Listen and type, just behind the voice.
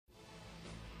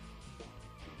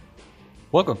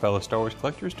Welcome, fellow Star Wars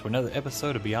collectors, to another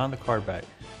episode of Beyond the Cardback.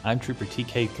 I'm Trooper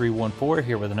TK314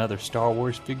 here with another Star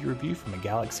Wars figure review from a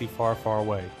galaxy far, far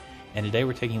away. And today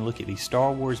we're taking a look at the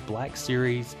Star Wars Black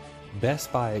Series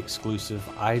Best Buy exclusive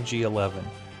IG-11.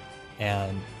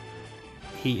 And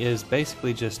he is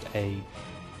basically just a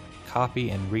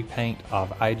copy and repaint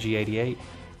of IG-88,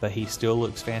 but he still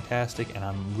looks fantastic, and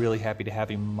I'm really happy to have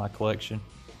him in my collection.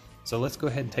 So let's go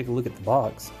ahead and take a look at the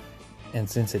box. And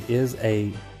since it is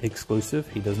a exclusive,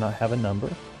 he does not have a number.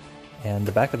 And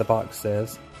the back of the box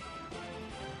says,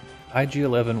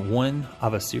 IG-11, one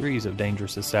of a series of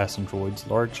dangerous assassin droids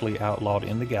largely outlawed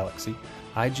in the galaxy.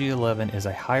 IG-11 is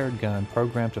a hired gun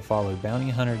programmed to follow Bounty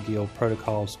Hunter Guild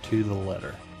protocols to the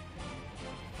letter.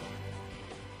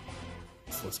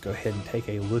 So let's go ahead and take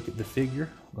a look at the figure.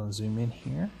 I'm going to zoom in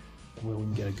here where we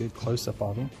can get a good close-up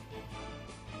of him.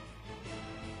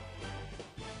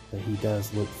 But he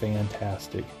does look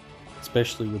fantastic,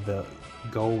 especially with the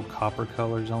gold copper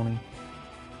colors on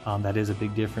him. That is a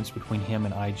big difference between him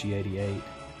and IG-88,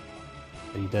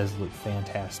 but he does look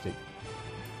fantastic.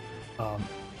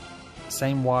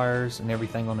 Same wires and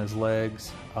everything on his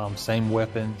legs, same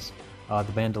weapons.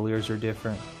 The bandoliers are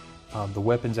different. The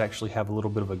weapons actually have a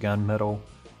little bit of a gunmetal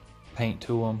paint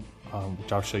to them,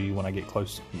 which I'll show you when I get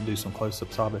close, do some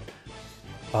close-ups of it.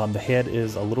 The head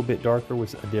is a little bit darker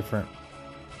with a different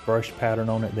brush pattern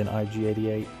on it than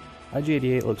IG-88.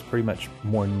 IG-88 looks pretty much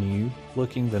more new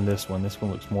looking than this one. This one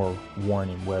looks more worn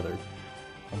and weathered.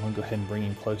 I'm going to go ahead and bring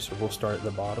him closer. We'll start at the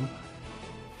bottom.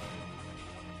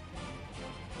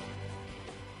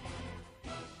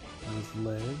 His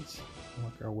legs.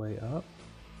 Work our way up.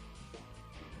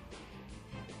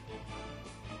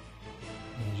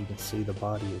 And as you can see, the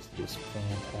body is just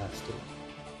fantastic.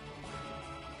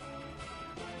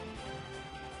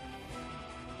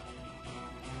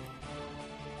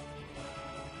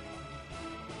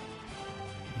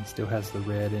 He still has the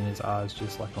red in his eyes,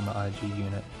 just like on the IG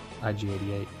unit,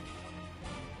 IG-88.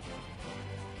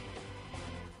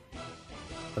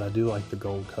 But I do like the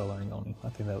gold coloring on him. I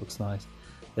think that looks nice.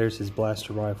 There's his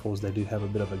blaster rifles. They do have a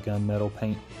bit of a gunmetal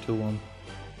paint to them.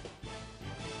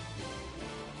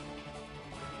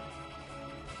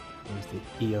 There's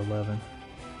the E11.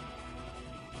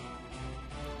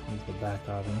 There's the back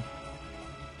of him.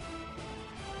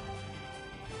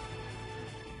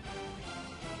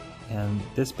 And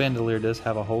this bandolier does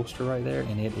have a holster right there,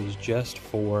 and it is just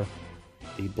for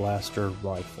the blaster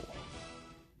rifle.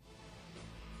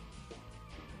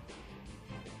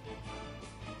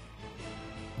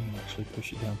 You can actually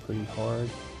push it down pretty hard.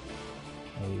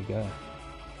 There you go.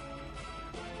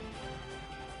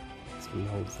 So he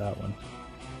holds that one.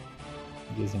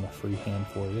 It gives him a free hand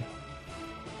for you.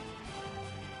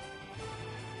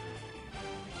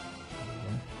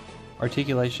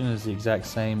 Articulation is the exact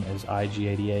same as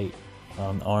IG-88.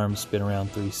 Arms spin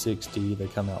around 360, they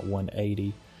come out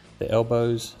 180. The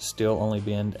elbows still only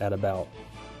bend at about,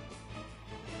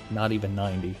 not even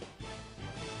 90,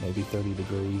 maybe 30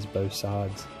 degrees both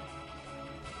sides.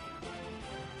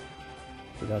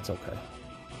 But that's okay.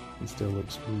 He still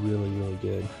looks really, really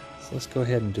good. So let's go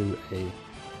ahead and do a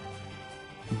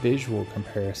visual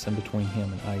comparison between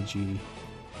him and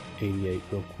IG-88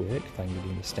 real quick, if I can get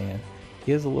him to stand.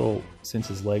 He is a little, since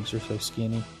his legs are so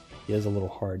skinny, he is a little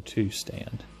hard to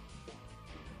stand.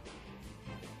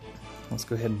 Let's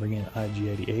go ahead and bring in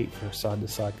IG-88 for a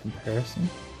side-to-side comparison.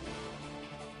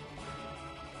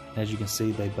 As you can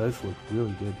see, they both look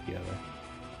really good together.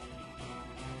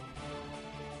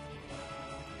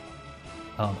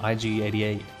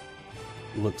 IG-88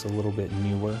 looks a little bit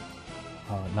newer,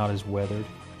 not as weathered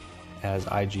as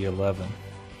IG-11,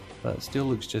 but it still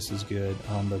looks just as good.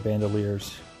 The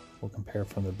bandoliers, we'll compare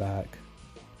from the back.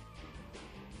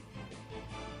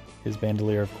 His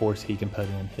bandolier, of course, he can put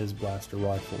in his blaster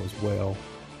rifle as well,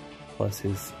 plus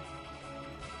his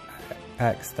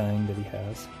axe thing that he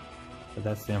has. But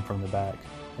that's them from the back.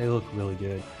 They look really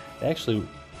good. They actually,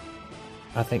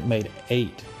 I think, made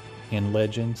 8 in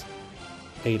Legends,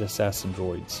 8 assassin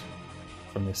droids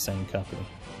from this same company.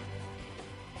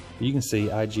 But you can see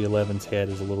IG-11's head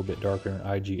is a little bit darker than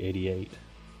IG-88.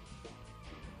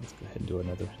 Let's go ahead and do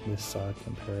another this side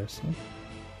comparison.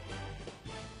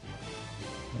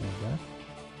 There we go.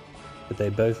 But they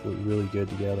both look really good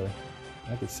together.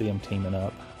 I could see them teaming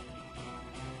up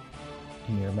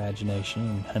in your imagination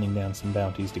and hunting down some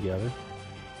bounties together.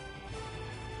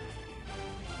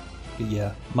 But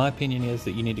yeah, my opinion is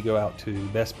that you need to go out to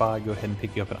Best Buy, go ahead and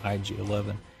pick you up an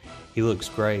IG-11. He looks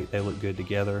great. They look good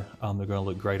together. They're going to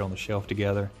look great on the shelf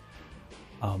together.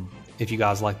 If you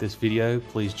guys like this video,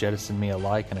 please jettison me a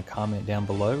like and a comment down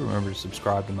below. Remember to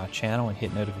subscribe to my channel and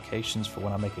hit notifications for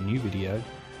when I make a new video.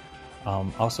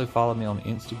 Also follow me on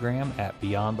Instagram at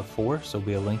Beyond the Force. There'll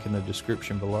be a link in the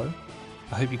description below.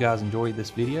 I hope you guys enjoyed this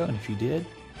video, and if you did,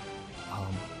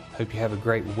 hope you have a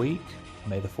great week.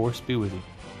 May the Force be with you.